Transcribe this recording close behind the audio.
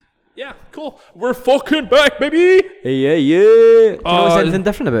Yeah, cool. We're fucking back, baby. Yeah. Do you notice anything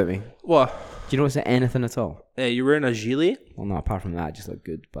different about me? What? Do you notice anything at all? You're wearing a gilet? Well, no, apart from that, I just look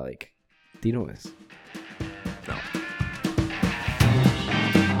good. But like, do you notice? No.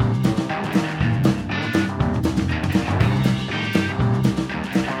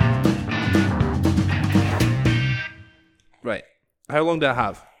 Right. How long do I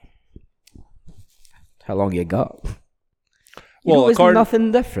have? How long you got? Well, it's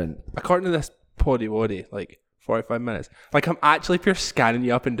nothing different. According to this poddy waddy, like 45 minutes. Like, I'm actually pure scanning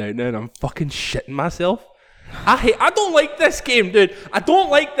you up and down now, and I'm fucking shitting myself. I don't like this game, dude. I don't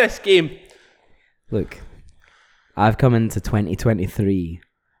like this game. Look, I've come into 2023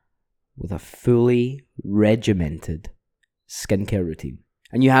 with a fully regimented skincare routine.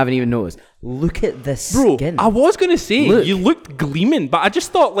 And you haven't even noticed. Look at this skin. I was going to say, you looked gleaming, but I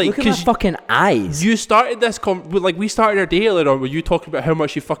just thought, like... Look at my fucking eyes. You started this... we started our day earlier on where you talking about how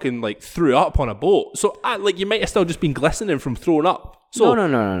much you fucking, like, threw up on a boat. So, you might have still just been glistening from throwing up. So,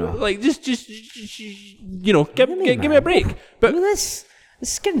 No. Like, just you know, give me a break. But look at this. The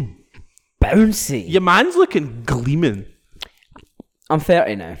skin. Bouncy. Your man's looking gleaming. I'm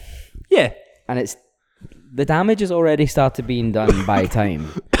 30 now. Yeah. And it's... The damage has already started being done by time.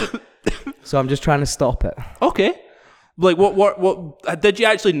 So I'm just trying to stop it. Okay. Like, what did you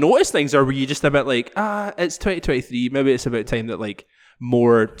actually notice things, or were you just a bit like, it's 2023, maybe it's about time that, like,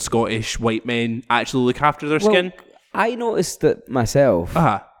 more Scottish white men actually look after their skin? I noticed it myself.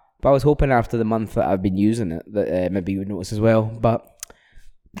 Uh-huh. But I was hoping after the month that I've been using it that maybe you would notice as well. But...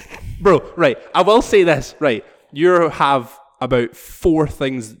 Bro, right. I will say this, right. You have... about 4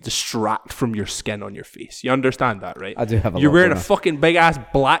 things that distract from your skin on your face. You understand that, right? I do have a lot. You're wearing a fucking big-ass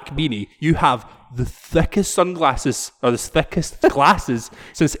black beanie. You have the thickest sunglasses, or the thickest glasses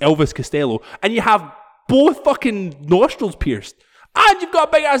since Elvis Costello. And you have both fucking nostrils pierced. And you've got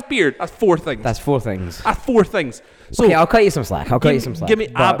a big-ass beard. That's 4 things. That's 4 things. That's 4 things. So okay, I'll cut you some slack. Give me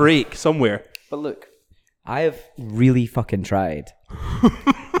a break somewhere. But look, I have really fucking tried.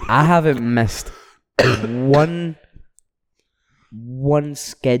 I haven't missed one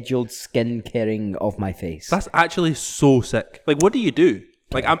scheduled skin caring of my face. That's actually so sick. Like, what do you do?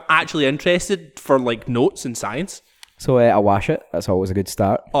 Like, I'm actually interested for, like, notes in science. So I wash it. That's always a good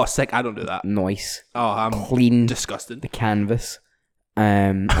start. Oh, sick. I don't do that. Nice. Oh, I'm clean. Disgusted. The canvas.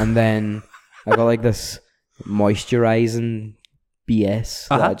 And then I got, like, this moisturizing BS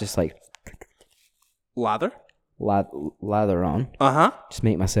that I just, like... Lather on. Uh-huh. Just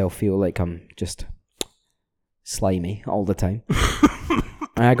make myself feel like I'm just... slimy all the time.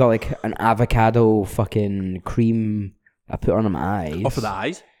 And I got like an avocado fucking cream I put on my eyes. Oh, for the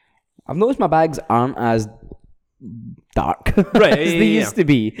eyes? I've noticed my bags aren't as dark right, as they used to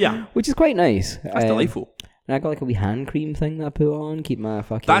be. Yeah. Which is quite nice. That's delightful. And I got like a wee hand cream thing that I put on, keep my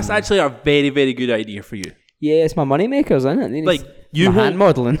fucking... That's actually a very, very good idea for you. Yeah, it's my money makers, isn't it? Like, you hand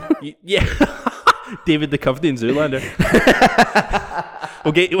modelling. Yeah. David Duchovny in Zoolander.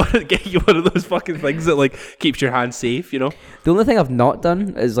 We'll get you one of those fucking things that, like, keeps your hand safe, you know? The only thing I've not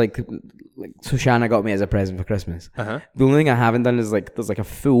done is, like so Shanna got me as a present for Christmas. Uh-huh. The only thing I haven't done is, like, there's, like, a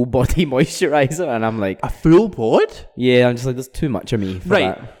full body moisturizer, and I'm like... A full bod? Yeah, I'm just like, there's too much of me for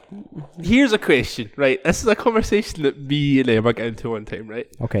that. Here's a question, right? This is a conversation that me and Emma got into one time, right?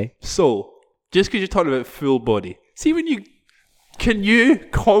 Okay. So, just because you're talking about full body, see can you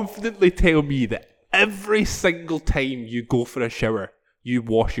confidently tell me that every single time you go for a shower, you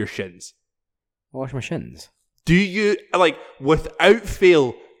wash your shins? Wash my shins? Do you, like, without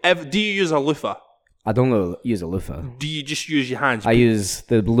fail, do you use a loofah? I don't use a loofah. Do you just use your hands? I use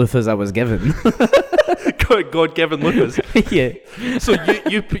the loofahs I was given. God-given loofahs. Yeah. So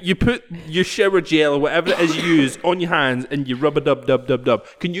you put your shower gel or whatever it is you use on your hands and you rub a dub.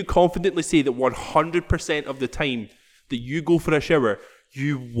 Can you confidently say that 100% of the time that you go for a shower,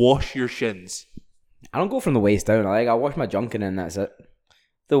 you wash your shins? I don't go from the waist down. I wash my junk and then that's it.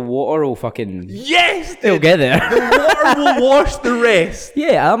 The water will fucking... Yes! It'll get there. The water will wash the rest.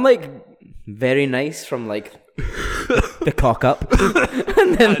 Yeah, I'm like very nice from like the cock up.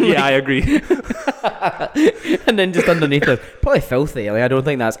 And then, yeah, I agree. And then just underneath it. Probably filthy. Like, I don't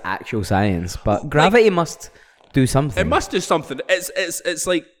think that's actual science. But gravity must do something. It must do something. It's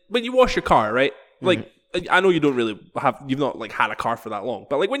like when you wash your car, right? Like, I know you don't really you've not like had a car for that long,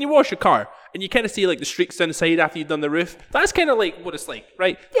 but like when you wash your car and you kind of see like the streaks inside after you've done the roof, that's kind of like what it's like,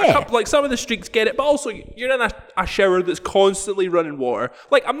 right? Yeah. Like some of the streaks get it, but also you're in a shower that's constantly running water.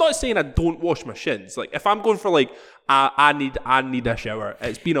 Like, I'm not saying I don't wash my shins. Like, if I'm going for like, I need a shower,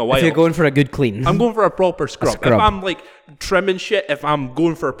 it's been a while. If you're going for a good clean. I'm going for a proper scrub. Scrub. If I'm like trimming shit, if I'm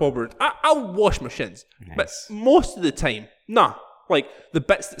going for a proper, I'll wash my shins. Nice. But most of the time, nah. Like, the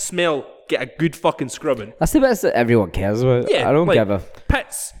bits that smell get a good fucking scrubbing. That's the best that everyone cares about. Yeah, I don't like, give a...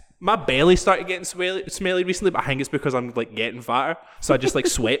 Pits. My belly started getting smelly recently, but I think it's because I'm like getting fatter, so I just like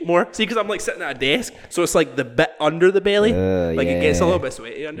sweat more. See, because I'm like sitting at a desk, so it's like the bit under the belly, like it gets a little bit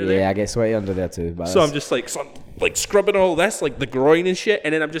sweaty under there. Yeah, I get sweaty under there too. But So I'm just like, scrubbing all this, like the groin and shit,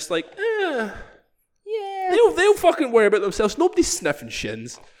 and then I'm just like, yeah. they'll fucking worry about themselves. Nobody's sniffing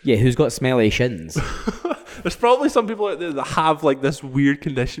shins. Yeah, who's got smelly shins? There's probably some people out there that have like this weird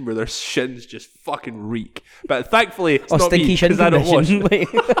condition where their shins just fucking reek. But thankfully, it's not stinky me shin because I don't wash.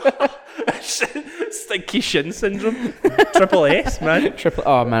 condition. Stinky shin syndrome. Triple S, man.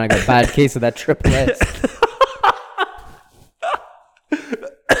 Oh man, I got a bad case of that triple S.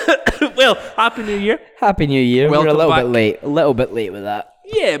 Well, Happy New Year. Happy New Year. Welcome We're a little back. bit late. A little bit late with that.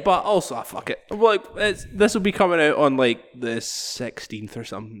 Yeah, but also, fuck it. Like, this will be coming out on like the 16th or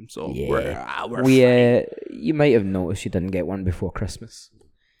something. So we're We you might have noticed you didn't get one before Christmas.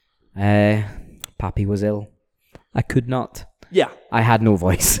 Pappy was ill. I could not. Yeah, I had no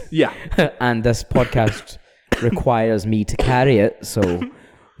voice. yeah. And this podcast requires me to carry it, so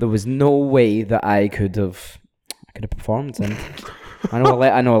there was no way that I could have performed. And I know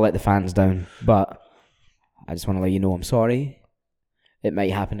I let the fans down, but I just want to let you know I'm sorry. It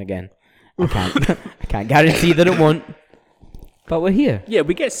might happen again. I can't guarantee that it won't. But we're here. Yeah,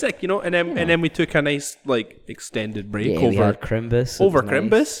 we get sick, you know, and then we took a nice like extended break Yeah, we over had Crimbus. It over was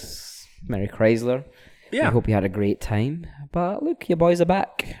Crimbus. nice. Merry Chrysler. Yeah, I hope you had a great time. But look, your boys are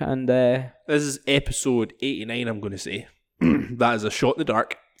back, and this is episode 89. I'm going to say that is a shot in the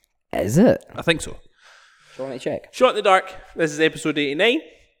dark. is it? I think so. Do you want to check? Shot in the dark. This is episode 89.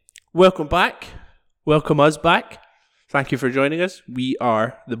 Welcome back. Welcome us back. Thank you for joining us. We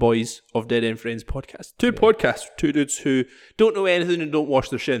are the boys of Dead End Friends podcast. Two podcasts, two dudes who don't know anything and don't wash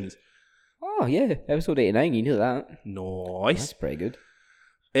their shins. Oh yeah, episode 89. You knew that. Nice. That's pretty good.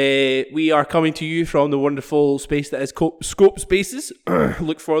 We are coming to you from the wonderful space that is Scope Spaces.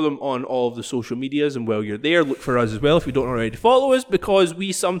 Look for them on all of the social medias, and while you're there, look for us as well if you don't already follow us, because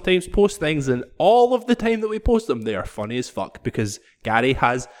we sometimes post things, and all of the time that we post them, they are funny as fuck, because Gary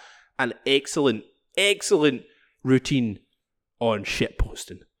has an excellent routine on shit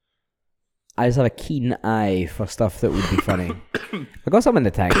posting. I just have a keen eye for stuff that would be funny. I got some in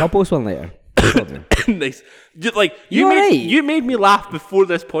the tank. I'll post one later. Nice. Like You alright? you made me laugh before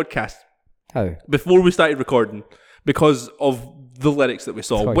this podcast, How? before we started recording, because of the lyrics that we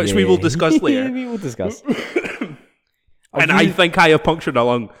saw, which we will discuss later. We will discuss. And I think I have punctured a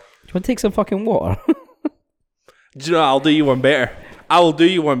lung. Do you want to take some fucking water? Do you know, I'll do you one better. I will do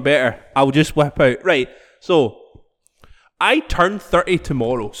you one better. I'll just whip out. Right, so I turn 30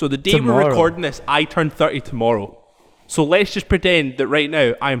 tomorrow. So the day we're recording this, I turn 30 tomorrow. So let's just pretend that right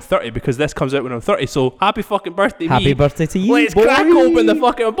now I am 30 because this comes out when I'm 30. So happy fucking birthday, Happy me. birthday to you, Let's boy. crack open the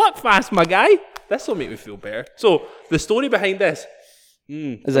fucking Buckfast, my guy. This will make me feel better. So the story behind this.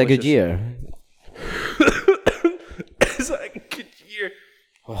 Is that a good year? Is that a good year?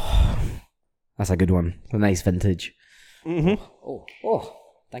 That's a good one. A nice vintage. Mm-hmm. Oh,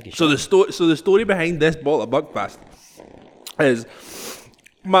 thank you. So the story behind this bottle of Buckfast is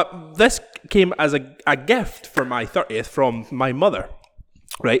this came as a gift for my 30th from my mother,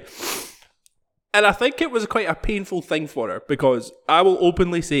 right? And I think it was quite a painful thing for her, because I will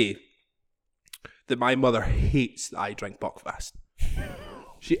openly say that my mother hates that I drink Buckfast.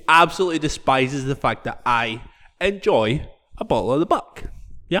 She absolutely despises the fact that I enjoy a bottle of the Buck.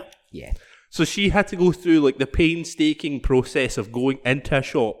 Yeah? Yeah. So she had to go through like the painstaking process of going into a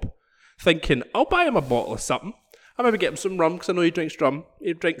shop, thinking, I'll buy him a bottle of something. I'll maybe get him some rum, because I know he drinks rum.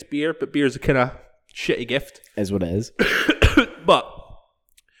 He drinks beer, but beer's a kind of shitty gift. Is what it is. But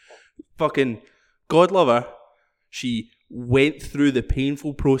fucking God love her, she went through the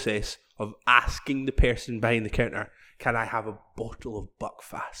painful process of asking the person behind the counter, can I have a bottle of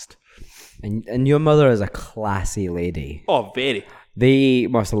Buckfast? And your mother is a classy lady. Oh, very. They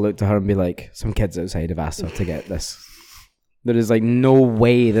must have looked at her and be like, some kids outside have asked her to get this. There is like no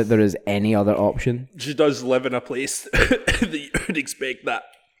way that there is any other option. She does live in a place that you would expect that.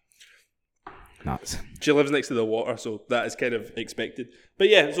 Nuts. She lives next to the water, so that is kind of expected. But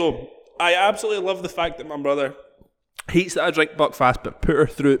yeah, so I absolutely love the fact that my brother hates that I drink Buckfast, but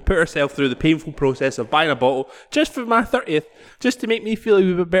put herself through the painful process of buying a bottle just for my 30th, just to make me feel a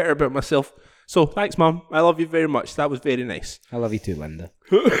wee bit better about myself. So thanks, Mum. I love you very much. That was very nice. I love you too, Linda.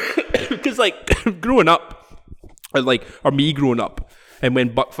 Because growing up, or me growing up, and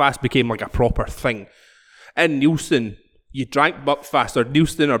when Buckfast became like a proper thing, in Neilson, you drank Buckfast, or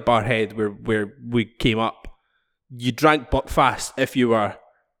Neilson or Barhead, where we came up, you drank Buckfast if you were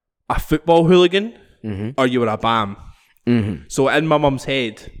a football hooligan or you were a BAM. Mm-hmm. So in my mum's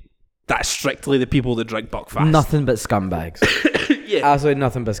head, that's strictly the people that drink Buckfast. Nothing but scumbags. Yeah. Absolutely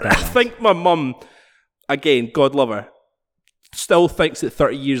nothing but I scumbags. think my mum, again, God love her, still thinks that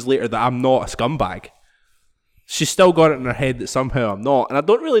 30 years later that I'm not a scumbag. She's still got it in her head that somehow I'm not. And I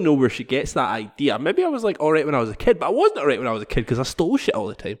don't really know where she gets that idea. Maybe I was like alright when I was a kid, but I wasn't alright when I was a kid because I stole shit all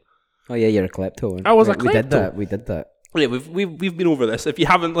the time. Oh yeah, you're a klepto. I was a We did klepto. that. We did that. Yeah, we've been over this. If you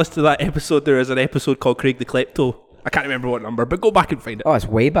haven't listened to that episode, there is an episode called Craig the Klepto. I can't remember what number, but go back and find it. Oh, it's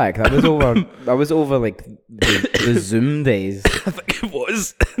way back. That was over. That was over like the Zoom days. I think it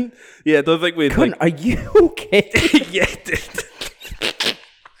was. Yeah, I don't think we'd Cunt, like... are you okay? Yeah, dude.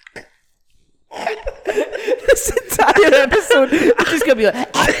 This entire episode is just gonna be like.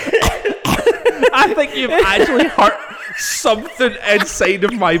 I think you've actually hurt something inside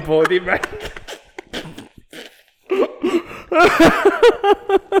of my body, man.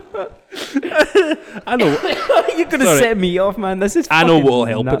 I know. You're gonna Sorry. set me off, man. This is. I know fucking what'll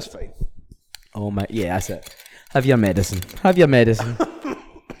help. nuts. It's fine. Oh my, yeah, that's it. Have your medicine. Have your medicine.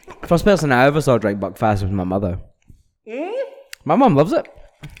 First person I ever saw drink Buckfast was my mother. My mum loves it.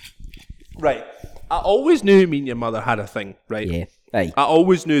 Right. I always knew me and your mother had a thing, right? Yeah. Hey. I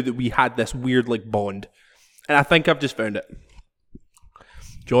always knew that we had this weird like bond. And I think I've just found it.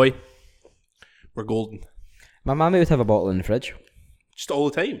 Joy, we're golden. My mum would have a bottle in the fridge. Just all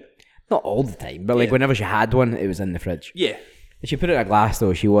the time. Not all the time, but like Yeah. whenever she had one, it was in the fridge. Yeah. If she put it in a glass,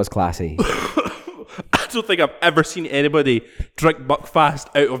 though, she was classy. I don't think I've ever seen anybody drink Buckfast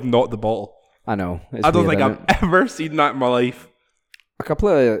out of not the bottle. I know. It's I don't weird, think isn't I've it? ever seen that in my life. A couple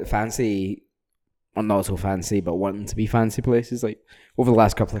of fancy, or not so fancy, but wanting to be fancy places. Like over the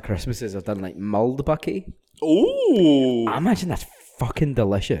last couple of Christmases, I've done like mulled bucky. Oh, I imagine that's fucking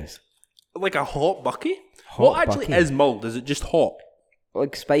delicious. like a hot bucky? Hot What actually bucky. is mulled? Is it just hot?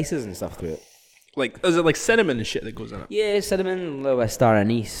 Like spices and stuff through it. Like, is it like cinnamon and shit that goes in it? Yeah, cinnamon, a little bit of star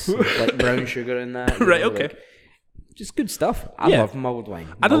anise, like brown sugar in that. you Right, know, okay. like, just good stuff. I Yeah. love mulled wine.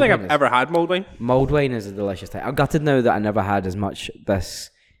 I don't think Mulled I've wine ever had mulled wine. Mulled wine is a delicious thing. I'm gutted now that I never had as much this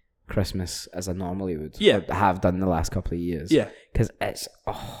Christmas as I normally would. Yeah. Or have done the last couple of years. Yeah. Because it's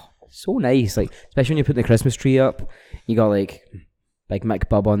so nice. Like, especially when you put the Christmas tree up, you got like Big Mick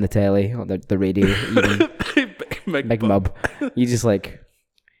Bub on the telly, or the radio, even. Big Mub. You just like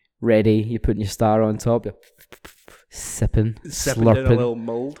ready, you're putting your star on top, you're sipping, Sipping down slurping. a little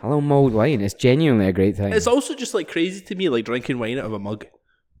mulled. A little mulled wine. It's genuinely a great thing. It's also just like crazy to me, like drinking wine out of a mug.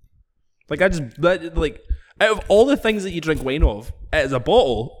 Like I just like out of all the things that you drink wine of, it is a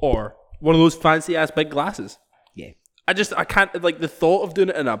bottle or one of those fancy ass big glasses. Yeah. I can't like the thought of doing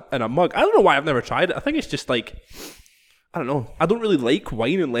it in a mug. I don't know why I've never tried it. I think it's just like I don't know. I don't really like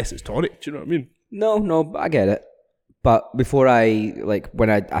wine unless it's tonic. Do you know what I mean? No, I get it. But before when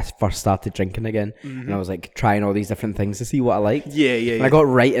I first started drinking again, and I was like trying all these different things to see what I liked. Yeah. And I got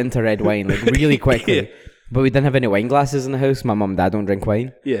right into red wine, like really quickly. Yeah. But we didn't have any wine glasses in the house. My mum and dad don't drink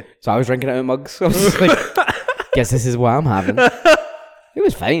wine. Yeah. So I was drinking it out of mugs. So I was just like, guess this is what I'm having. It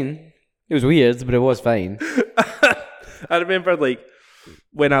was fine. It was weird, but it was fine. I remember like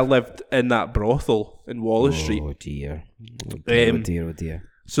when I lived in that brothel in Wallace Street. Oh dear. Oh dear.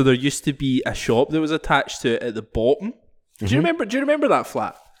 So there used to be a shop that was attached to it at the bottom. Do you remember that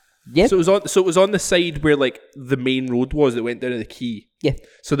flat? Yeah. So it was on the side where like the main road was that went down to the quay. Yeah.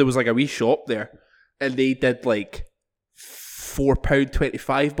 So there was like a wee shop there, and they did like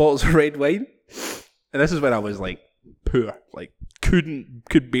 £4.25 bottles of red wine. And this is when I was like poor, like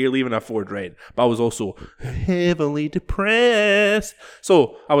could barely even afford red. But I was also heavily depressed.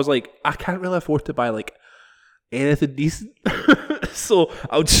 So I was like, I can't really afford to buy like anything decent. So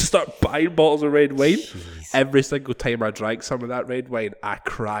I would just start buying bottles of red wine. Every single time I drank some of that red wine, I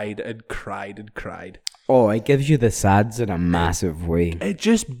cried and cried and cried. Oh, it gives you the sads in a massive way. It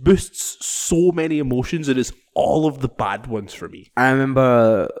just boosts so many emotions, and it's all of the bad ones for me. I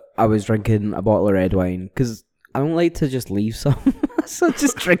remember I was drinking a bottle of red wine because I don't like to just leave some. So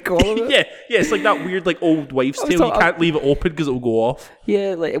just drink all of it. Yeah, it's like that weird like old wives' tale. You can't leave it open because it will go off.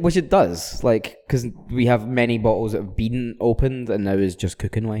 Yeah, like which it does. Like because we have many bottles that have been opened and now is just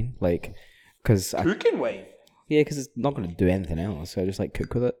cooking wine. Like because Cooking wine. yeah, because it's not going to do anything else. So I just like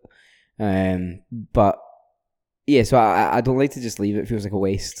cook with it. But yeah, so I don't like to just leave it. It feels like a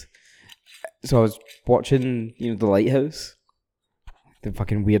waste. So I was watching, The Lighthouse, the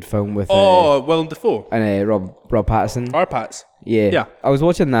fucking weird film with Willem Dafoe. and Rob Pattinson. Our Pats. Yeah, I was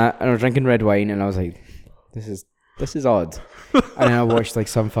watching that and I was drinking red wine and I was like, this is odd. And then I watched like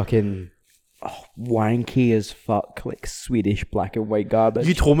some fucking wanky as fuck like Swedish black and white garbage.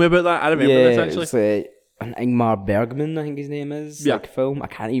 You told me about that. I remember this actually. It's, an Ingmar Bergman, I think his name is, Yeah. like film. I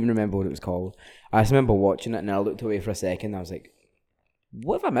can't even remember what it was called. I just remember watching it and I looked away for a second and I was like,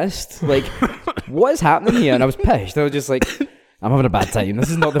 what have I missed? Like, what is happening here? And I was pissed. I was just like, I'm having a bad time. This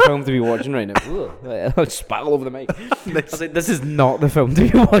is not the film to be watching right now. Ugh. I spat all over the mic. I was like, this is not the film to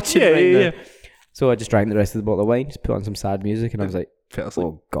be watching right now. So I just drank the rest of the bottle of wine, just put on some sad music, and I was like, Fell asleep.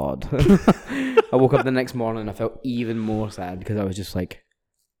 oh God. I woke up the next morning and I felt even more sad because I was just like,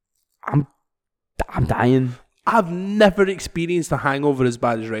 I'm dying. I've never experienced a hangover as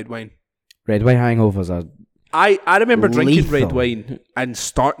bad as red wine. Red wine hangovers are... I remember drinking red Lethal. wine and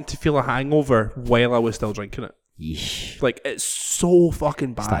starting to feel a hangover while I was still drinking it. Yeesh. Like, it's so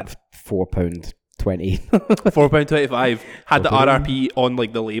fucking It's bad. that £4.20. £4.25 had the £4. RRP on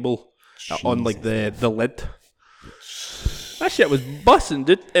like the label, on like the lid. That shit was busting,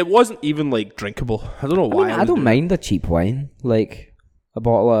 dude. It wasn't even like drinkable. I don't know why. I don't mind a cheap wine. Like a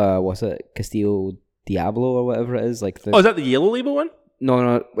bottle of, what's it, Castillo Diablo or whatever it is. Like the, Oh, is that the yellow label one?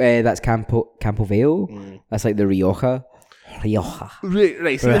 no, that's Campo Veo. That's like the Rioja.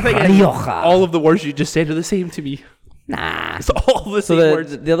 Right. So the thing is, Rioja. all of the words you just said are the same to me. Nah. It's all the So same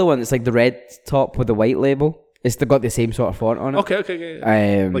words. the other one, it's like the red top with the white label. It's got the same sort of font on it.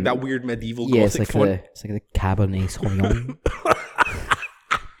 Okay. Like that weird medieval Yeah, it's gothic like font. it's like the Cabernet Sauvignon.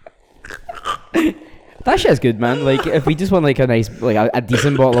 That shit's good, man. Like if we just want like a nice, like a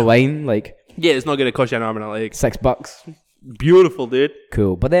decent bottle of wine, like Yeah, it's not going to cost you an arm and a leg. $6. Beautiful, dude.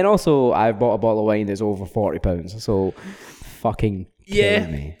 Cool. But then also, I bought a bottle of wine that's over £40. So, fucking kill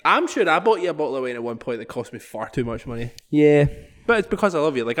me. I'm sure I bought you a bottle of wine at one point that cost me far too much money. Yeah. But it's because I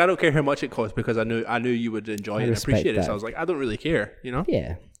love you. Like, I don't care how much it cost because I knew you would enjoy it and respect appreciate it. that. So I was like, I don't really care, you know?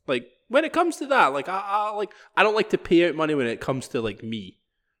 Yeah. Like, when it comes to that, like, I don't like to pay out money when it comes to, like, me,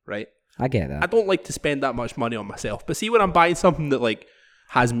 right? I get I that. don't like to spend that much money on myself. But see, when I'm buying something that, like,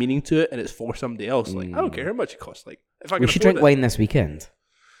 has meaning to it and it's for somebody else, like, I don't care how much it costs. Like, if I can We should afford drink it. wine this weekend.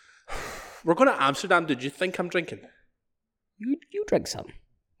 We're going to Amsterdam. Did you think I'm drinking? You drink some.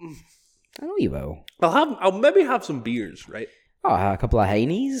 I know you will. I'll maybe have some beers, right? Oh, a couple of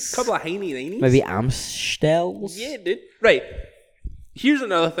Heinies. A couple of Heinies. Maybe Amstels. Yeah, dude. Right. Here's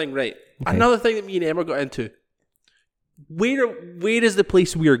another thing, right? Okay. Another thing that me and Emma got into. Where is the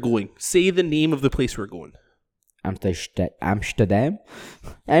place we are going? Say the name of the place we're going. Amsterdam.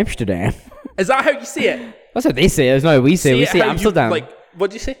 Is that how you say it? That's what they say. It's not what we say. We it say how you- Amsterdam. like,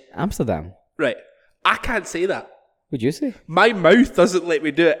 what'd you say? Amsterdam. Right. I can't say that. What'd you say? My mouth doesn't let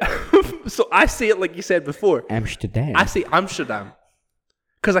me do it. So I say it like you said before. Amsterdam. I say Amsterdam.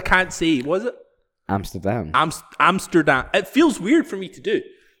 Because I can't say, was it? Amsterdam. Amsterdam. It feels weird for me to do.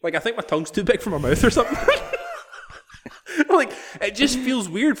 Like, I think my tongue's too big for my mouth or something. Like, it just feels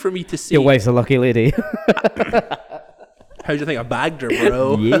weird for me to say. Your wife's a lucky lady. How'd you think I bagged her,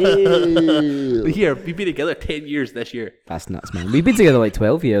 bro? Yeah. Here, we've been together 10 years this year. That's nuts, man. We've been together like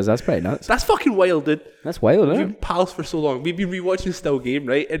 12 years. That's pretty nuts. That's fucking wild, dude. That's wild, We've isn't been it? pals for so long. We've been rewatching Still Game,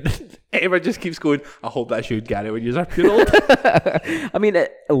 right? And Emma just keeps going, I hope that shoot Gary when you're pure old. I mean,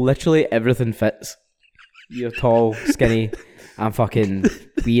 literally everything fits. You're tall, skinny. I'm fucking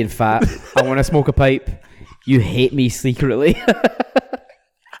wee and fat. I want to smoke a pipe. You hate me secretly.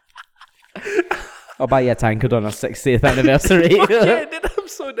 I'll buy you a tankard on our 60th anniversary. Yeah, dude, I'm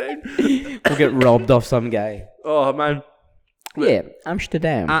so down. We'll get robbed off some guy. Oh, man. Yeah,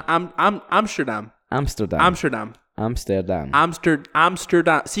 Amsterdam. I'm Amsterdam. Amsterdam. Amsterdam. Amsterdam.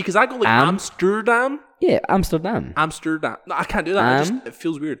 Amsterdam. See, because I go like Amsterdam. Yeah, Amsterdam. Amsterdam. No, I can't do that. It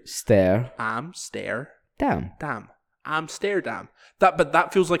feels weird. Stare. Amsterdam. Damn. Amsterdam. But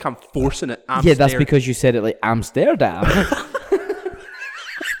that feels like I'm forcing it. Yeah, that's because you said it like Amsterdam.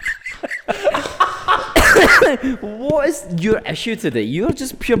 What is your issue today? You're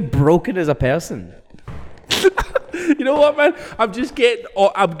just pure broken as a person. You know what, man? I'm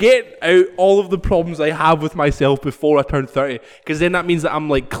getting out all of the problems I have with myself before I turn 30. Because then that means that I'm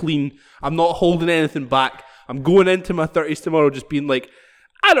like clean. I'm not holding anything back. I'm going into my 30s tomorrow just being like,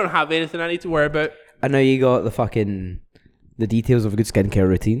 I don't have anything I need to worry about. I know you got the details of a good skincare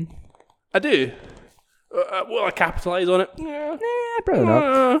routine. I do. Will I capitalise on it? Yeah. Nah, probably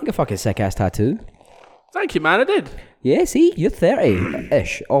not. You got a fucking sick ass tattoo. Thank you, man. I did. Yeah, see, you're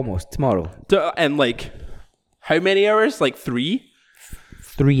 30-ish, almost, tomorrow. And like, how many hours? Like 3?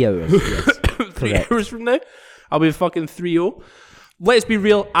 3 hours, yes. 3 Correct. hours from now? I'll be fucking 3-0. Let's be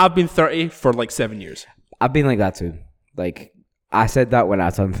real. I've been 30 for like 7 years. I've been like that too. Like, I said that when I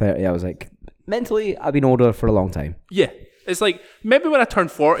turned 30. I was like, mentally, I've been older for a long time. Yeah. It's like, maybe when I turn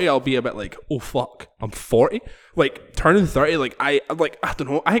 40, I'll be a bit like, oh fuck, I'm 40. Like, turning 30, like, I don't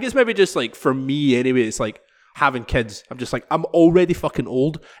know. I think it's maybe just like, for me anyway, it's like, having kids. I'm just like, I'm already fucking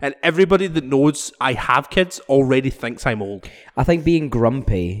old, and everybody that knows I have kids already thinks I'm old. I think being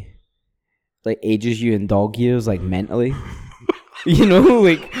grumpy, like, ages you in dog years, like, mentally. You know,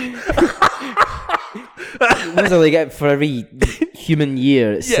 like... What's it like, for every human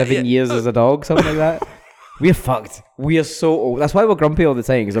year, it's 7 years as a dog, something like that? We're fucked. We are so old. That's why we're grumpy all the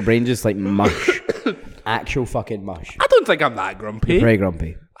time, because our brain just, like, mush. Actual fucking mush. I don't think I'm that grumpy. You're very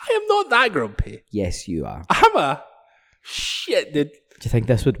grumpy. I am not that grumpy. Yes, you are. I'm a... Shit, dude. Do you think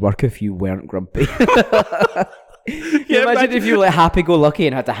this would work if you weren't grumpy? Imagine if you were like happy-go-lucky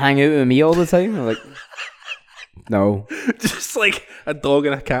and had to hang out with me all the time. I'm like, no. Just like a dog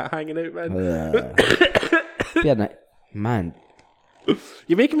and a cat hanging out, man. Yeah, man.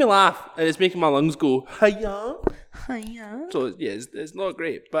 You're making me laugh, and it's making my lungs go, hiya. So, yeah, it's not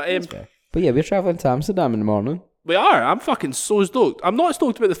great. But yeah, we're travelling to Amsterdam in the morning. we are. I'm fucking so stoked. I'm not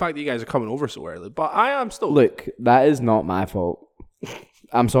stoked about the fact that you guys are coming over so early, but I am stoked. Look, that is not my fault.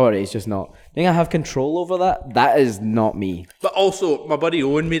 I'm sorry, it's just not. I think I have control over that. That is not me. But also, my buddy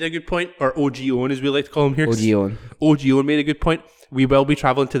Owen made a good point, or OG Owen as we like to call him here. OG Owen. OG Owen made a good point. We will be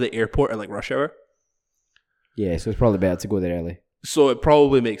travelling to the airport at like rush hour. Yeah, so it's probably better to go there early. So it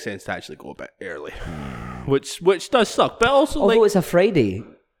probably makes sense to actually go a bit early. Which does suck. But also, although it's a Friday,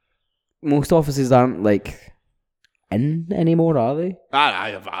 most offices aren't like in anymore, are they?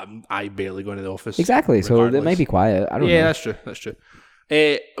 I barely go into the office. Exactly, regardless. So it might be quiet. I don't know. Yeah, that's true.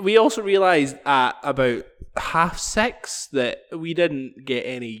 We also realised at about 6:30 that we didn't get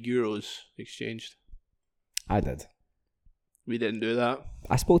any euros exchanged. I did. We didn't do that.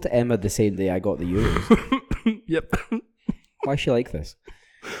 I spoke to Emma the same day I got the euros. Yep. Why is she like this?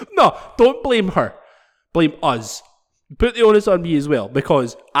 No, don't blame her. Blame us. Put the onus on me as well,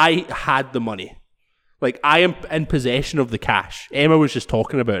 because I had the money. Like, I am in possession of the cash. Emma was just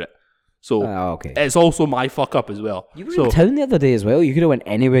talking about it. So, okay. It's also my fuck up as well. You were in town the other day as well. You could have went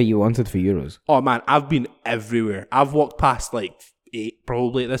anywhere you wanted for euros. Oh, man, I've been everywhere. I've walked past, like, 8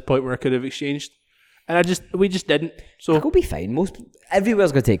 probably at this point where I could have exchanged. And we just didn't. So it'll be fine.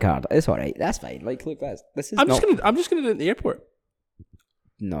 Everywhere's gonna take card. It's all right. That's fine. Like, look, this is. I'm just gonna do it in the airport.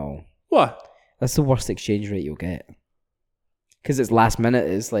 No. What? That's the worst exchange rate you'll get. Because it's last minute.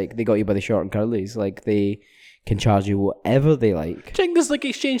 It's like they got you by the short and curlies. Like, they can charge you whatever they like. Check there's like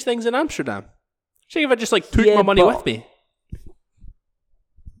exchange things in Amsterdam. Check if I just like took my money with me.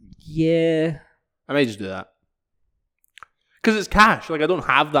 Yeah. I may just do that. Because it's cash. Like, I don't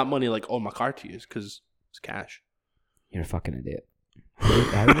have that money like on my card to use because it's cash. You're a fucking idiot.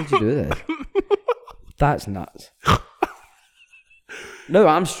 How did you do this? That's nuts. No,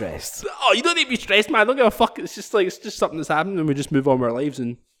 I'm stressed. Oh, you don't need to be stressed, man. Don't give a fuck. It's just something that's happened and we just move on with our lives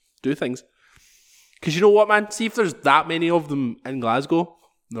and do things. Because you know what, man? See if there's that many of them in Glasgow,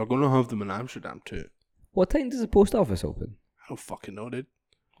 they're going to have them in Amsterdam too. What time does the post office open? I don't fucking know, dude.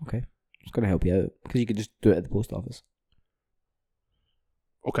 Okay. It's going to help you out because you could just do it at the post office.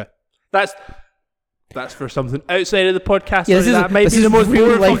 Okay. That's for something outside of the podcast. Yeah, that might be the most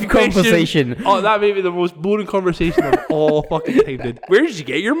real boring life conversation. Oh, that may be the most boring conversation of all fucking time, dude. Where did you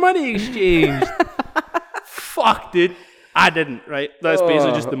get your money exchanged? Fuck, dude. I didn't, right? That's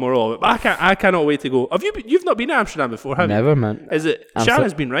basically just the moral of it. But I cannot wait to go. You've not been to Amsterdam before, have you? Never, man. Is it?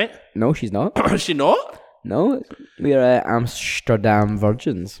 Shannon's been, right? No, she's not. Is she not? No, we're Amsterdam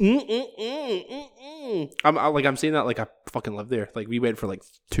virgins. I'm saying that like I fucking live there. Like, we went for like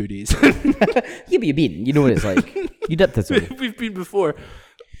 2 days. Yeah, but you've been. You know what it's like. You dipped it to. We've been before.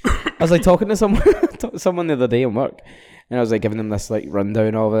 I was like talking to someone the other day at work, and I was like giving them this like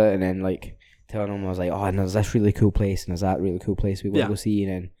rundown of it, and then like telling them I was like, oh, and there's this really cool place, and there's that really cool place we want to go see,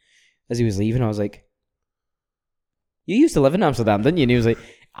 and then as he was leaving, I was like, you used to live in Amsterdam, didn't you? And he was like,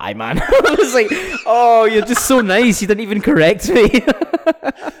 aye, man. I was like, oh, you're just so nice. You didn't even correct me.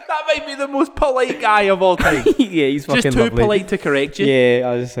 That might be the most polite guy of all time. Yeah, he's fucking just too lovely. polite to correct you. Yeah,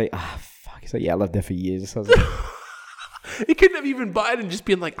 I was just like, fuck. He's like, yeah, I lived there for years. I was like, He couldn't have even butted and just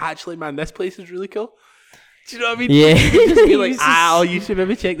been like, actually, man, this place is really cool. Do you know what I mean? Yeah. He could just be like, you should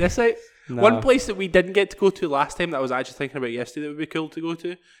maybe check this out. No. One place that we didn't get to go to last time that I was actually thinking about yesterday that would be cool to go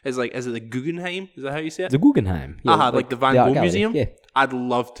to is it the Guggenheim? Is that how you say it? the Guggenheim. Yeah, like the Van art Gogh gallery. Museum? Yeah. I'd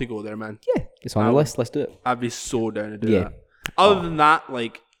love to go there, man. Yeah, it's on the list. Let's do it. I'd be so down to do Yeah. that. Other than that,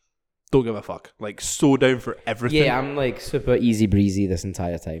 like, don't give a fuck. Like, so down for everything. Yeah, I'm like super easy breezy this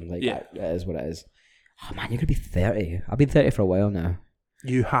entire time. Like, Yeah. it is what it is. Oh man, you're gonna be 30. I've been 30 for a while now.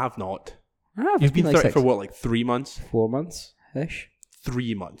 You have not. I have. You've been like 30 for what, like 3 months? 4 months ish.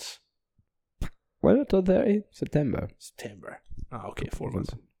 3 months. When did I turn 30? September. Oh, okay, 4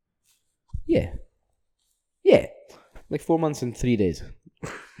 months. Yeah. Yeah. Like 4 months and 3 days.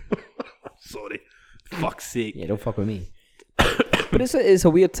 Sorry. Fuck's sake. Yeah, don't fuck with me. But it's a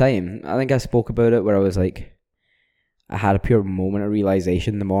weird time. I think I spoke about it where I was like, I had a pure moment of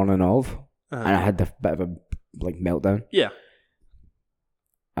realization the morning of, and I had a bit of a like meltdown. Yeah.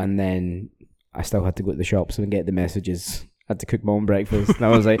 And then I still had to go to the shops and get the messages. I had to cook my own breakfast, and I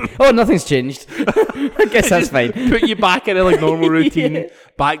was like, "Oh, nothing's changed. I guess that's fine." Put you back in a like normal routine, Yeah.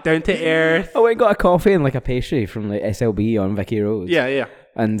 back down to earth. I went and got a coffee and like a pastry from like SLB on Vicky Road. Yeah.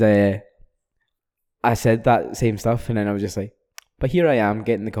 And I said that same stuff, and then I was just like, but here I am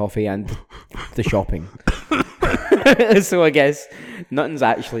getting the coffee and the shopping. So I guess nothing's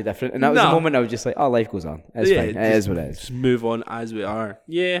actually different. And that was the moment I was just like, oh, life goes on. It's fine. It is what it is. Just move on as we are.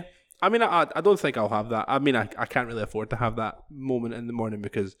 Yeah. I mean, I don't think I'll have that. I mean, I can't really afford to have that moment in the morning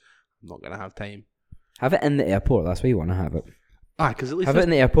because I'm not going to have time. Have it in the airport. That's where you want to have it. Because at least have it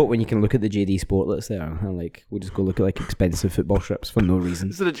in the airport when you can look at the JD Sport that's there. And like, we'll just go look at like expensive football strips for no reason.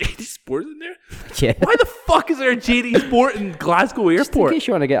 Is there a JD Sport in there? Yeah. Why the fuck is there a JD Sport in Glasgow Airport? Just in case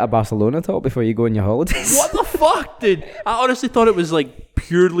you want to get a Barcelona top before you go on your holidays. What the fuck, dude? I honestly thought it was like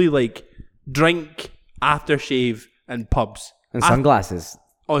purely like drink, aftershave, and pubs. And sunglasses.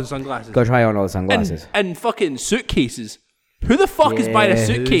 And sunglasses. Go try on all the sunglasses. And fucking suitcases. Who the fuck is buying a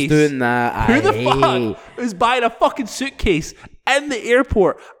suitcase? Who's doing that? Who the fuck is buying a fucking suitcase in the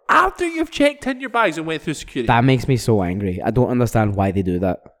airport after you've checked in your bags and went through security? That makes me so angry. I don't understand why they do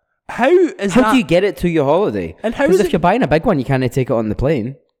that. How do you get it to your holiday? And how Because is if you're buying a big one, you can't take it on the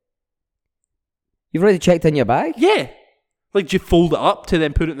plane. You've already checked in your bag? Yeah. Like, do you fold it up to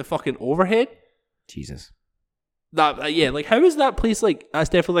then put it in the fucking overhead? Jesus. Yeah, like, how is that place like? That's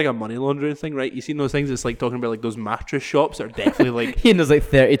definitely like a money laundering thing, right? You seen those things? It's like talking about like those mattress shops that are definitely like. And there's like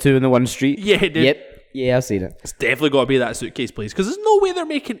 32 in the one street. Yeah, dude. Yep. Yeah, I've seen it. It's definitely got to be that suitcase place because there's no way they're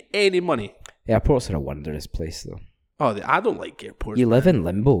making any money. Airports are a wondrous place, though. Oh, I don't like airports. You live in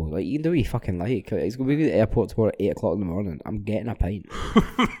limbo. Like, you can do what you fucking like. It's going to be at the airport tomorrow at 8 o'clock in the morning. I'm getting a pint.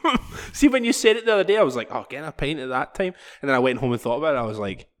 See, when you said it the other day, I was like, oh, getting a pint at that time. And then I went home and thought about it. I was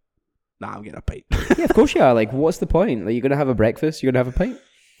like, nah, I'm getting a pint. Yeah, of course you are. Like, what's the point? Like, you're going to have a breakfast? You're going to have a pint?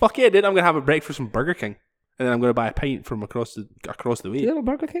 Fuck yeah, dude. I'm going to have a breakfast from Burger King. And then I'm going to buy a pint from across the way. Do they have a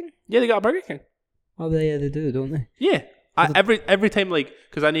Burger King? Yeah, they got a Burger King. Oh, they do, don't they? Yeah. Every time, like,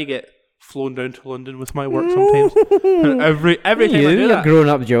 because I need to get flown down to London with my work sometimes. And every time I do that, grown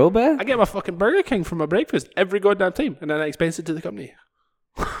up Joe, bear. I get my fucking Burger King for my breakfast every goddamn time. And then I expense it to the company.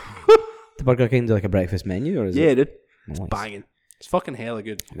 The Burger King do like a breakfast menu, or is it? Yeah, dude. It's Nice. banging. It's fucking hella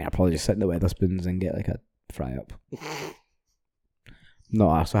good. I mean, I'll probably just sit in the Weatherspoons and get like a fry up. No,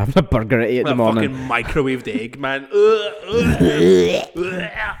 I having a burger at 8 in the That morning. fucking microwaved egg, man.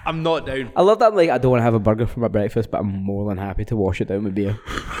 I'm not down. I love that. Like, I don't want to have a burger for my breakfast, but I'm more than happy to wash it down with beer.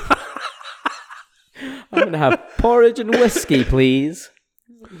 I'm gonna have porridge and whiskey, please.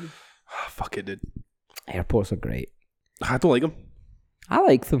 Fuck it, dude. Airports are great. I don't like them. I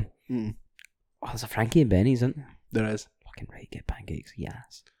like them. Mm. Oh, there's a Frankie and Benny's, isn't there? There is. Fucking right, get pancakes,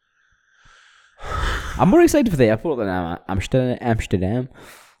 yes. I'm more excited for the airport than I am at Amsterdam.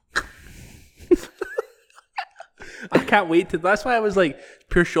 I can't wait to. That's why I was like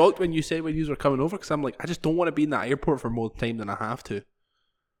pure shocked when you said when you were coming over because I'm like I just don't want to be in that airport for more time than I have to.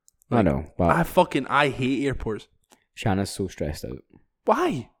 Like, I know, but I hate airports. Shanna's so stressed out.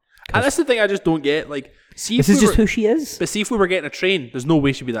 Why? And that's the thing I just don't get. Like, see, This if is we just were, who she is. but see if we were getting a train, there's no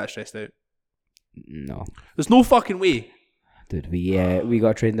way she'd be that stressed out. No, There's no fucking way. dude, we got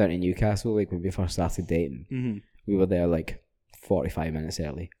a train down to Newcastle like when we first started dating. Mm-hmm. We were there like 45 minutes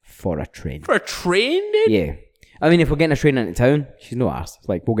early for a train. For a train, dude. Yeah, I mean, if we're getting a train into town, she's no arse.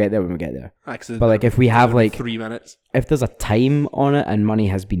 Like, we'll get there when we get there. Actually, But like, if we have like 3 minutes, if there's a time on it and money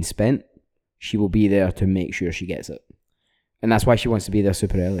has been spent, she will be there to make sure she gets it. And that's why she wants to be there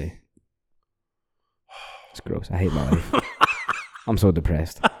super early. It's gross. I hate my life. I'm so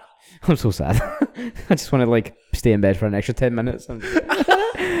depressed. I'm so sad. I just want to like stay in bed for an extra 10 minutes.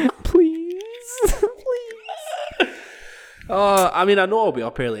 Please. I mean, I know I'll be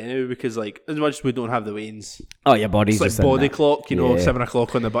up early anyway because like as much as we don't have the wains, Oh, your body's it's like just in body that. clock, you know, Yeah. 7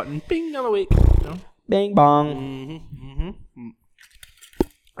 o'clock on the button, bing, I'm awake. You know? Bing bong.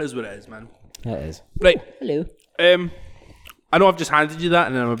 Is what it is, man. That is. Right. Hello. I know I've just handed you that,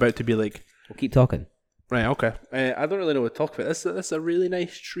 and then I'm about to be like, We'll keep talking. right, okay. I don't really know what to talk about. This is a really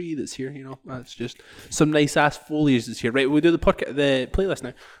nice tree that's here. You know, that's just some nice ass foliage that's here. Right, we'll do the playlist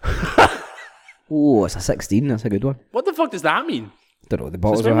now. Oh, it's a 16. That's a good one. What the fuck does that mean? Don't know. The Just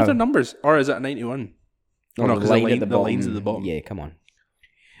bottles remember are their numbers, or is it a 91? Oh, no, because the lines at the bottom. Yeah, come on.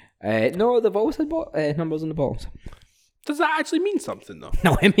 No, they've always had numbers on the bottles. Does that actually mean something though?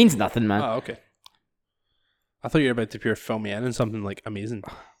 No, it means nothing, man. Oh, okay. I thought you were about to pure fill me in and something like amazing.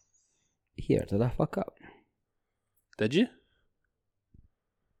 Here, did I fuck up? Did you?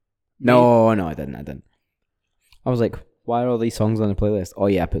 No, I didn't. I was like, why are all these songs on the playlist? Oh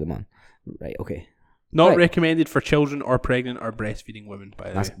yeah, I put them on. Right, okay. Not Right. recommended for children or pregnant or breastfeeding women, by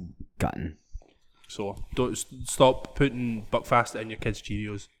the That's way. gutting. So don't stop putting Buckfast in your kids'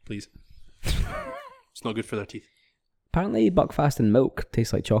 Cheerios, please. It's not good for their teeth. Apparently, Buckfast and milk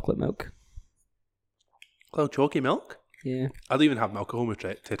tastes like chocolate milk. Little chalky milk? Yeah. I don't even have milk at home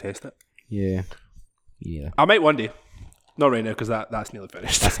to test it. Yeah. Yeah. I might one day. Not right now, because that's nearly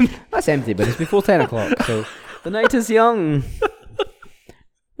finished. That's empty, but it's before 10 o'clock, so the night is young.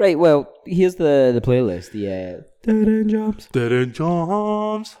 Right, well, here's the playlist. The Dead End Jobs. Dead End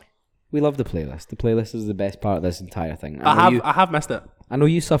Jobs. We love the playlist. The playlist is the best part of this entire thing. I have missed it. I know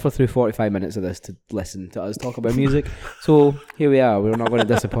you suffer through 45 minutes of this to listen to us talk about music, so here we are. We're not going to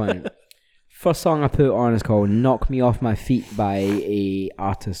disappoint. First song I put on is called Knock Me Off My Feet by a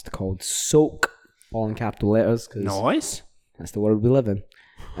artist called Soak, all in capital letters, because Nice. that's the world we live in.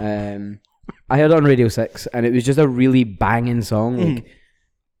 I heard it on Radio 6, and it was just a really banging song.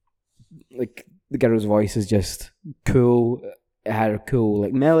 Like the girl's voice is just cool. It had a cool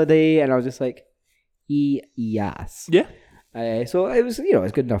melody, and I was just like, yes. Yeah. So it was,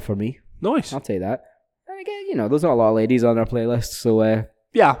 it's good enough for me. Nice. I'll tell you that. And again, there's not a lot of ladies on our playlist, so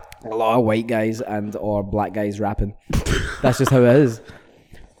Yeah. a lot of white guys and or black guys rapping. That's just how it is.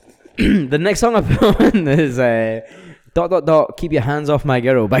 The next song I put on is Keep Your Hands Off My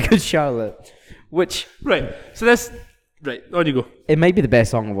Girl by Good Charlotte, which Right. So this. Right. On you go. it might be the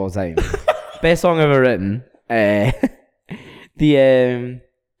best song of all time. Best song ever written. It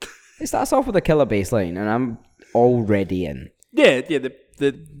starts off with a killer bass line, and I'm already in. Yeah. The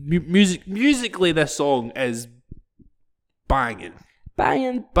musically, this song is banging.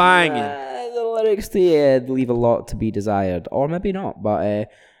 Banging. The lyrics leave a lot to be desired, or maybe not. But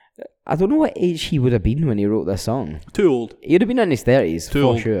I don't know what age he would have been when he wrote this song. Too old. He would have been in his 30s, Too for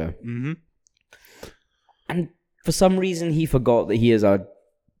old. sure. Mm-hmm. And for some reason, he forgot that he is a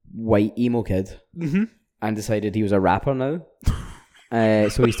white emo kid Mm-hmm. and decided he was a rapper now.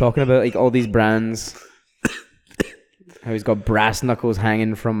 So he's talking about all these brands. How he's got brass knuckles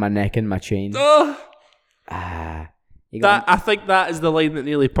hanging from my neck and my chain. I think that is the line that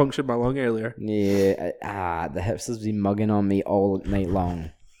nearly punctured my lung earlier. Yeah, the hipsters been mugging on me all night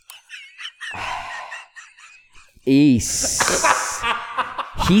long. He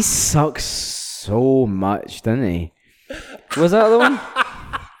sucks so much, doesn't he? Was that the one?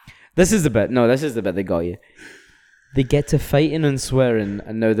 This is the bit. No, this is the bit that got you. They get to fighting and swearing,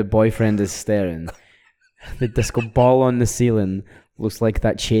 and now the boyfriend is staring. The disco ball on the ceiling looks like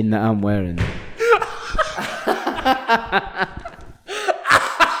that chain that I'm wearing.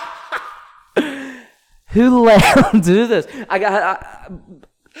 Who let him do this?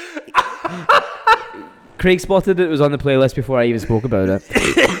 Craig spotted it was on the playlist before I even spoke about it.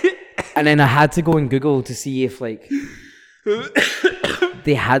 And then I had to go and Google to see if they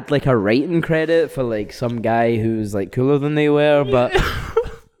had a writing credit for some guy who's cooler than they were, but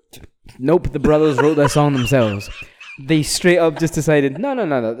nope, the brothers wrote this song themselves. They straight up just decided,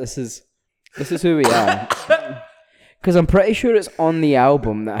 no, this is who we are. Because I'm pretty sure it's on the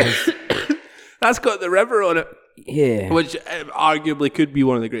album that has... That's got The River on it. Yeah. Which arguably could be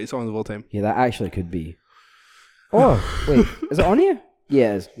one of the greatest songs of all time. Yeah, that actually could be. Oh, wait, is it on here?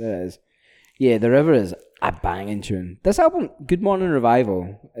 Yeah, it is. Yeah, The River is a banging tune. This album, Good Morning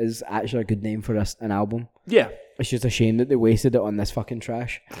Revival, is actually a good name for an album. Yeah. It's just a shame that they wasted it on this fucking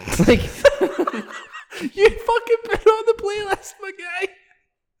trash. You fucking put it on the playlist, my guy.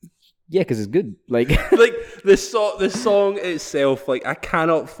 Yeah, because it's good. The song itself, I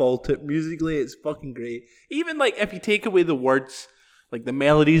cannot fault it. Musically, it's fucking great. Even if you take away the words, the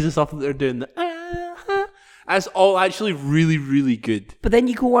melodies and stuff that they're doing, that's all actually really, really good. But then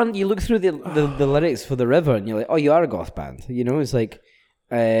you go on, you look through the lyrics for The River, and you're like, oh, you are a goth band. It's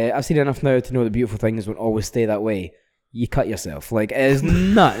I've seen enough now to know the beautiful things won't always stay that way. You cut yourself. It is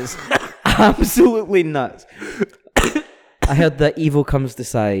nuts. Absolutely nuts. I heard that evil comes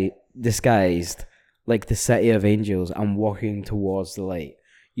disguised like the city of angels and walking towards the light.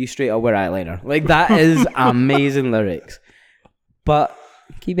 You straight up wear eyeliner. That is amazing lyrics. But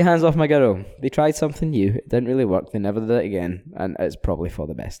keep your hands off my girl. They tried something new. It didn't really work. They never did it again. And it's probably for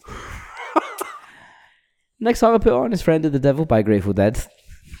the best. Next song I put on is Friend of the Devil by Grateful Dead.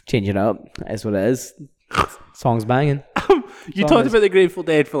 Changing it up. That's what it is. Song's banging. You talked about the Grateful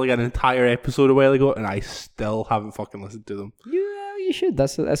Dead for an entire episode a while ago, and I still haven't fucking listened to them. You should.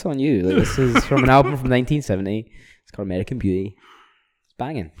 That's on you. This is from an album from 1970. It's called American Beauty. It's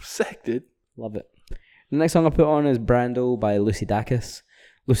banging. Sick, dude. Love it. The next song I put on is Brando by Lucy Dacus.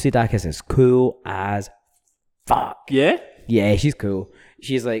 Lucy Dacus is cool as fuck. Yeah? Yeah, she's cool.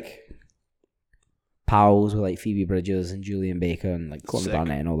 She's like pals with like Phoebe Bridgers and Julian Baker and like Courtney Sick.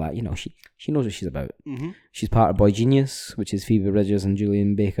 Barnett and all that. You know, she knows what she's about. Mm-hmm. She's part of Boy Genius, which is Phoebe Bridgers and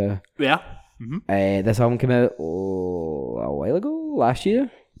Julian Baker. Yeah. Mm-hmm. This album came out a while ago, last year.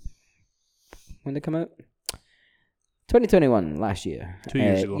 When did it come out? 2021, last year. 2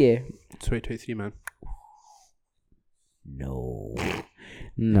 years ago. Yeah. 2023, man. No,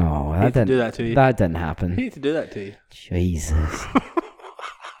 I that hate to didn't. do that to you. That didn't I happen. hate to do that to you. Jesus.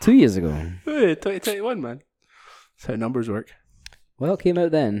 2 years ago. Hey, 2021, man. That's how numbers work. Well, it came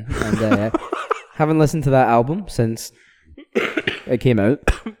out then, and haven't listened to that album since it came out.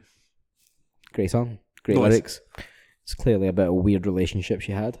 Great song, great Nice. lyrics. It's clearly about a weird relationship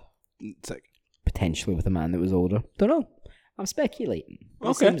she had, Sick. potentially with a man that was older. Don't know. I'm speculating. It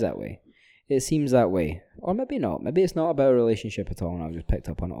Okay. seems that way. It seems that way, or maybe not. Maybe it's not about a relationship at all, and I've just picked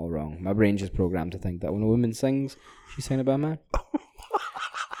up on it all wrong. My brain's just programmed to think that when a woman sings, she's singing about a man.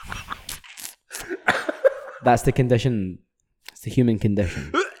 That's the condition. It's the human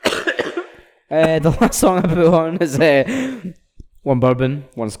condition. The last song I put on is One Bourbon,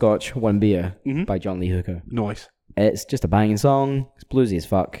 One Scotch, One Beer by John Lee Hooker. Nice. It's just a banging song. It's bluesy as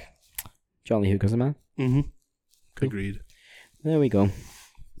fuck. John Lee Hooker's a man. Mm-hmm. Cool. Agreed. There we go.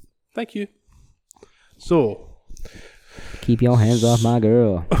 Thank you. So, Keep your hands off my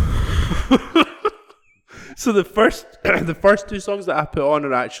girl. so the first two songs that I put on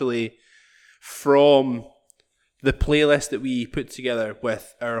are actually from the playlist that we put together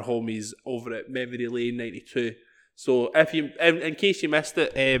with our homies over at Memory Lane 92. So if you, in case you missed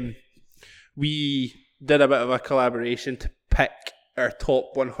it, we did a bit of a collaboration to pick our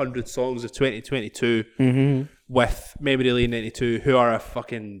top 100 songs of 2022 Mm-hmm. with Memory Lane 92, who are a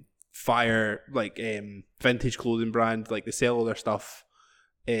fucking fire, like, vintage clothing brand. Like, they sell all their stuff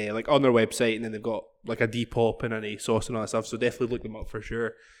like on their website, and then they've got like a Depop and an ASOS and all that stuff, so definitely look them up for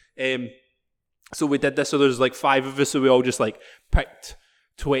sure. So we did this, so there's like 5 of us, so we all just like picked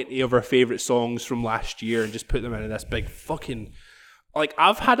 20 of our favourite songs from last year and just put them in this big fucking, like,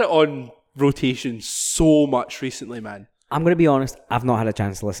 I've had it on rotation so much recently, man. I'm going to be honest, I've not had a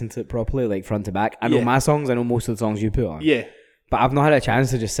chance to listen to it properly, like front to back. I know Yeah. my songs, I know most of the songs you put on. Yeah. But I've not had a chance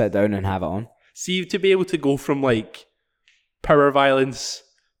to just sit down and have it on. See, to be able to go from like Power Violence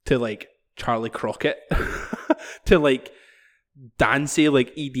to like Charlie Crockett to like dancey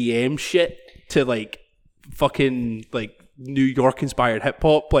like EDM shit to like fucking like New York inspired hip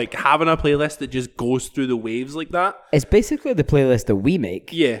hop, like having a playlist that just goes through the waves like that. It's basically the playlist that we make,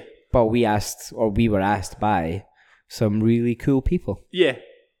 Yeah. but we were asked by some really cool people Yeah.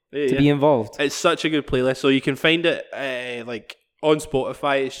 to be involved. It's such a good playlist. So you can find it like on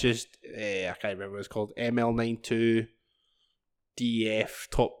Spotify. It's just I can't remember what it's called. ML92 DF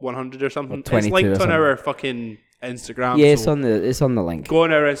Top 100 or something. Or 22 It's linked or on something. our fucking Instagram. Yeah, so it's on the link. go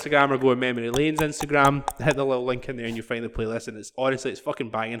on our Instagram or go on Memory Lane's Instagram. Hit the little link in there and you'll find the playlist. And it's honestly, it's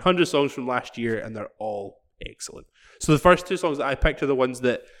fucking banging. 100 songs from last year and they're all excellent. So the first 2 songs that I picked are the ones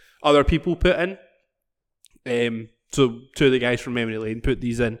that other people put in. So 2 of the guys from Memory Lane put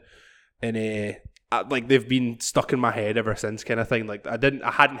these in, and like they've been stuck in my head ever since, kind of thing. Like I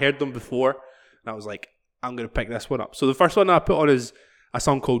hadn't heard them before, and I was like, I'm gonna pick this one up. So the first one I put on is a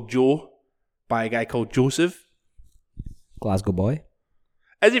song called Joe by a guy called Joseph. Glasgow boy.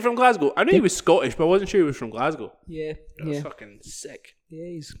 Is he from Glasgow? I knew he was Scottish, but I wasn't sure he was from Glasgow. Yeah, That's fucking sick. Yeah,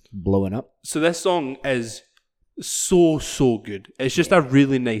 he's blowing up. So this song is so good. It's just a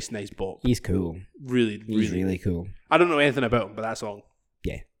really nice bop. He's cool. Really, He's really cool. I don't know anything about him, but that song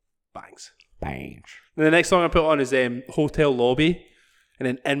Yeah. bangs. Bang. And the next song I put on is Hotel Lobby, and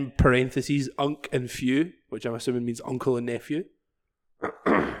then in parentheses Unc and Few, which I'm assuming means uncle and nephew,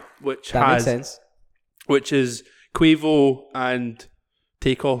 which That makes has sense. which is Quavo and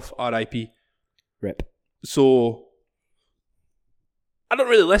Takeoff R.I.P. Rip. So I don't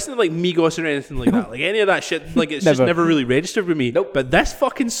really listen to like Migos or anything like that. Like any of that shit, like it's just Never. never really registered with me. Nope. But this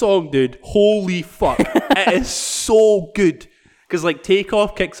fucking song, dude, holy fuck. It is so good. Because like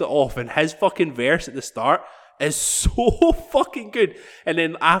Takeoff kicks it off and his fucking verse at the start is so fucking good. And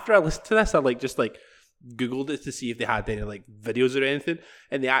then after I listened to this, I like just like Googled it to see if they had any like videos or anything.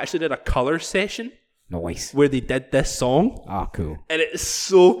 And they actually did a color session Nice. where they did this song. Ah, cool. And it's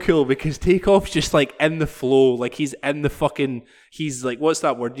so cool because Takeoff's just like in the flow. Like he's in the fucking, he's like, what's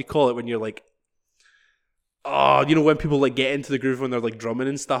that word you call it when you're like, oh, you know, when people like get into the groove when they're like drumming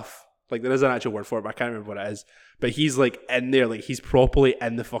and stuff. Like there is an actual word for it, but I can't remember what it is. But he's like in there, like he's properly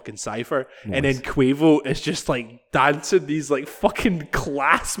in the fucking cypher. Nice. And then Quavo is just like dancing these like fucking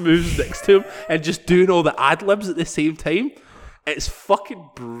class moves next to him and just doing all the ad libs at the same time. It's fucking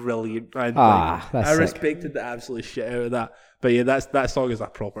brilliant, man. That's I sick. respected the absolute shit out of that. But yeah, that song is a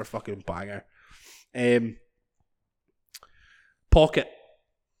proper fucking banger. Pocket.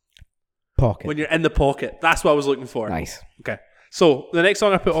 When you're in the pocket. That's what I was looking for. Nice. Okay. So the next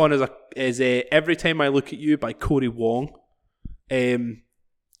song I put on is Every Time I Look at You by Corey Wong.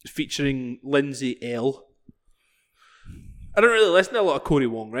 Featuring Lindsay L. I don't really listen to a lot of Corey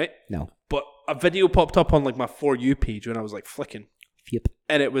Wong, right? No. But a video popped up on like my For You page when I was like flicking. Yep.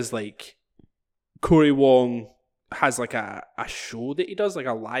 And it was like Corey Wong has like a show that he does, like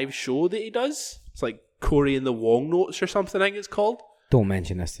a live show that he does. It's like Corey and the Wong Notes or something, I think it's called. Don't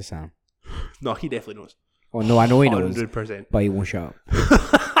mention this to Sam. No, he definitely knows. Oh no, I know he knows. 100%. But he won't shut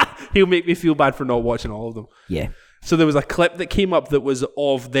up. He'll make me feel bad for not watching all of them. Yeah. So there was a clip that came up that was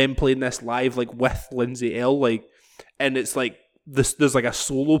of them playing this live, like with Lindsay L. Like, and it's like there's like a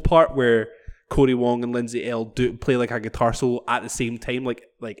solo part where Corey Wong and Lindsay L. play like a guitar solo at the same time,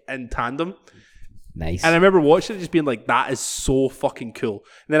 like in tandem. Nice. And I remember watching it just being like, that is so fucking cool.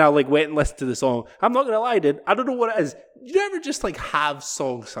 And then I like went and listened to the song. I'm not gonna lie, dude, I don't know what it is. You ever just like have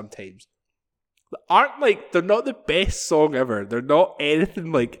songs sometimes that aren't like, they're not the best song ever. They're not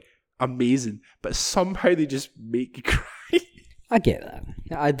anything like amazing, but somehow they just make you cry. I get that.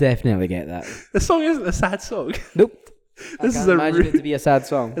 I definitely get that. The song isn't a sad song. Nope. This is imagine it to be a sad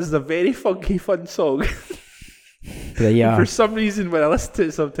song. This is a very funky, fun song. But yeah, For some reason, when I listen to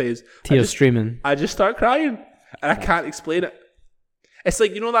it sometimes, tears streaming. I just start crying, and I can't explain it. It's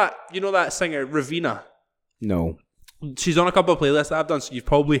like you know that singer Ravina. No. She's on a couple of playlists that I've done, so you've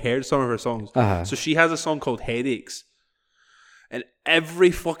probably heard some of her songs. Uh-huh. So she has a song called Headaches, and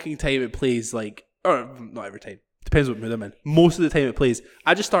every fucking time it plays, like, or not every time, depends what mood I'm in. Most of the time it plays,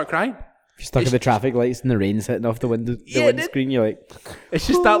 I just start crying. You're stuck at the traffic lights and the rain's hitting off the windscreen. You're like, it's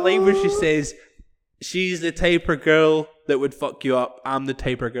just that line where she says, she's the type of girl that would fuck you up. I'm the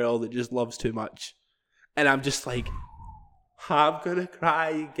type of girl that just loves too much. And I'm just like, I'm gonna cry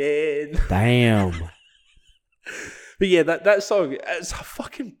again. damn. But yeah, that song, it's a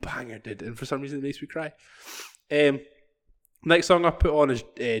fucking banger, dude. And for some reason it makes me cry. Next song I put on is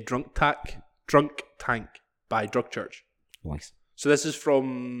Drunk Tank by Drug Church. Nice. So this is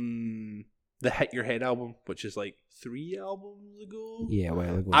from the Hit Your Head album, which is like 3 albums ago. Yeah, a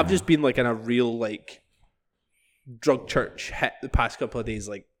while ago. I've just been like in a real like Drug Church hit the past couple of days.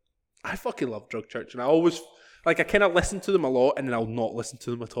 Like, I fucking love Drug Church, and I always like I kind of listen to them a lot, and then I'll not listen to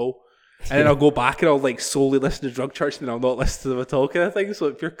them at all, and then I'll go back and I'll like solely listen to Drug Church, and then I'll not listen to them at all, kind of thing. So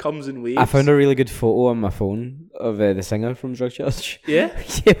it pure comes in waves. I found a really good photo on my phone of the singer from Drug Church. Yeah,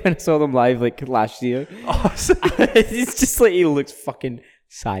 yeah, when I saw them live like last year. awesome. It's just like he looks fucking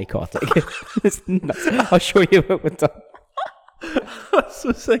psychotic. It's nuts. I'll show you what we've done. That's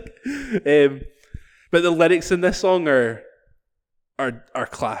so sick. But the lyrics in this song are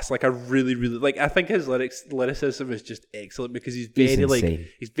class. Like I really like. I think his lyricism is just excellent because he's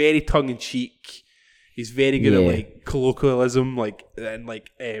very tongue in cheek. He's very good at like colloquialism, like and like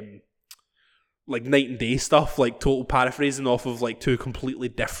night and day stuff, like total paraphrasing off of like two completely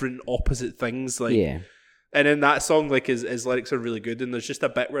different opposite things. Like and in that song, like his lyrics are really good. And there's just a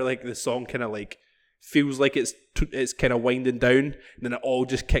bit where like the song kind of like feels like it's kind of winding down, and then it all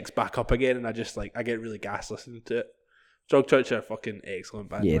just kicks back up again, and I get really gassed listening to it. Drug Church are a fucking excellent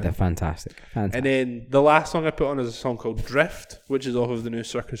band. Yeah, man. they're fantastic. And then the last song I put on is a song called Drift, which is off of the new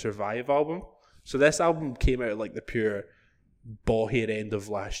Circa Survive album. So this album came out like the pure ballhead end of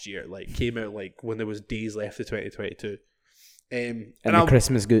last year. Like came out like when there was days left of 2022. And the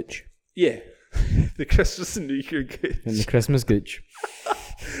Christmas Gooch. Yeah. The Christmas and New Year Gooch. And the Christmas Gooch.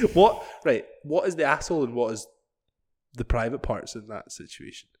 What is the asshole and what is the private parts in that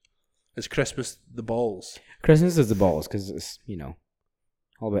situation? Is Christmas the balls? Christmas is the balls because it's,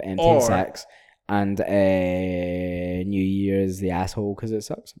 all about empty sex. And New Year is the asshole because it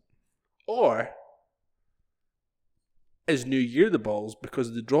sucks. Or is New Year the balls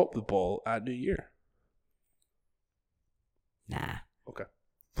because they dropped the ball at New Year? Nah. Okay.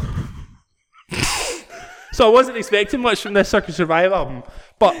 So I wasn't expecting much from this Circa Survive album,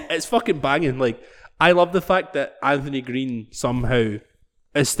 but it's fucking banging. Like, I love the fact that Anthony Green somehow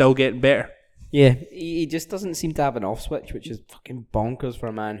is still getting better. Yeah, he just doesn't seem to have an off switch, which is fucking bonkers for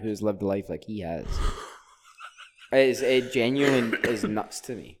a man who's lived a life like he has. It genuinely is nuts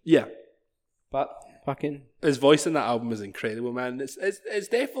to me. Yeah. But fucking his voice in that album is incredible, man. It's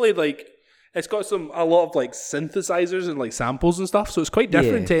definitely like it's got a lot of like synthesizers and like samples and stuff, so it's quite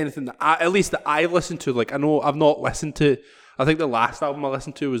different to anything that at least that I listened to. Like I know I've not listened to. I think the last album I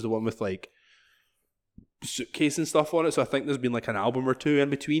listened to was the one with like Suitcase and stuff on it. So I think there's been like an album or two in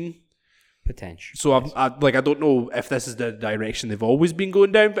between. Potential. So I don't know if this is the direction they've always been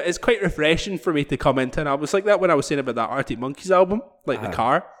going down, but it's quite refreshing for me to come into an album. It's like that when I was saying about that Arctic Monkeys album, like the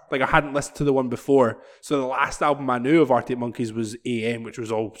car. Like I hadn't listened to the one before, so the last album I knew of Arctic Monkeys was AM, which was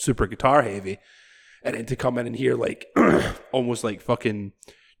all super guitar heavy, and then to come in and hear like almost like fucking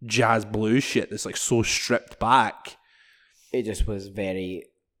jazz blues shit that's like so stripped back. It just was very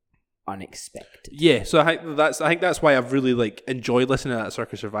unexpected. Yeah, so I think that's why I've really like enjoyed listening to that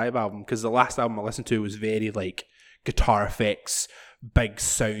Circus Survive album, because the last album I listened to was very like guitar effects, big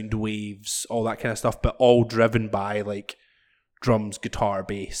sound waves, all that kind of stuff, but all driven by like drums, guitar,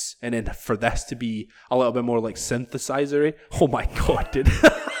 bass, and then for this to be a little bit more like synthesizer-y. Oh my god, dude.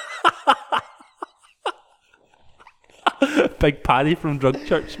 Big Paddy from Drug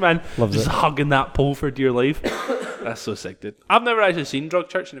Church, man. Loves just it. hugging that pole for dear life. That's so sick, dude. I've never actually seen Drug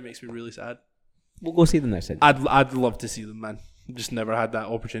Church, and it makes me really sad. We'll go see them next time. I'd love to see them, man. I've just never had that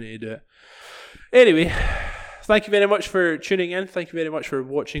opportunity to do it. Anyway, thank you very much for tuning in. Thank you very much for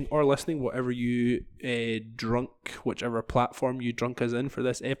watching or listening, whatever you whichever platform you drunk us in for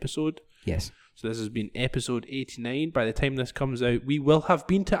this episode. Yes. So this has been episode 89. By the time this comes out, we will have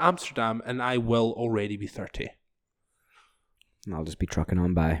been to Amsterdam, and I will already be 30. And I'll just be trucking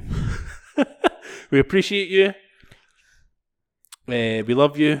on by. We appreciate you. We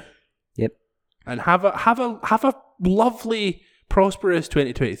love you. Yep. And have a lovely, prosperous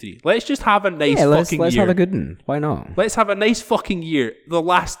 2023. Let's just have a nice let's year. have a good one. Why not? Let's have a nice fucking year. The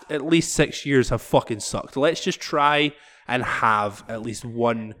last at least 6 years have fucking sucked. Let's just try and have at least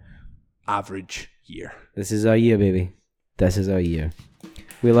one average year. This is our year, baby. This is our year.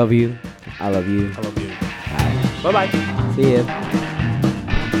 We love you. I love you. I love you. Bye. Bye-bye. See ya.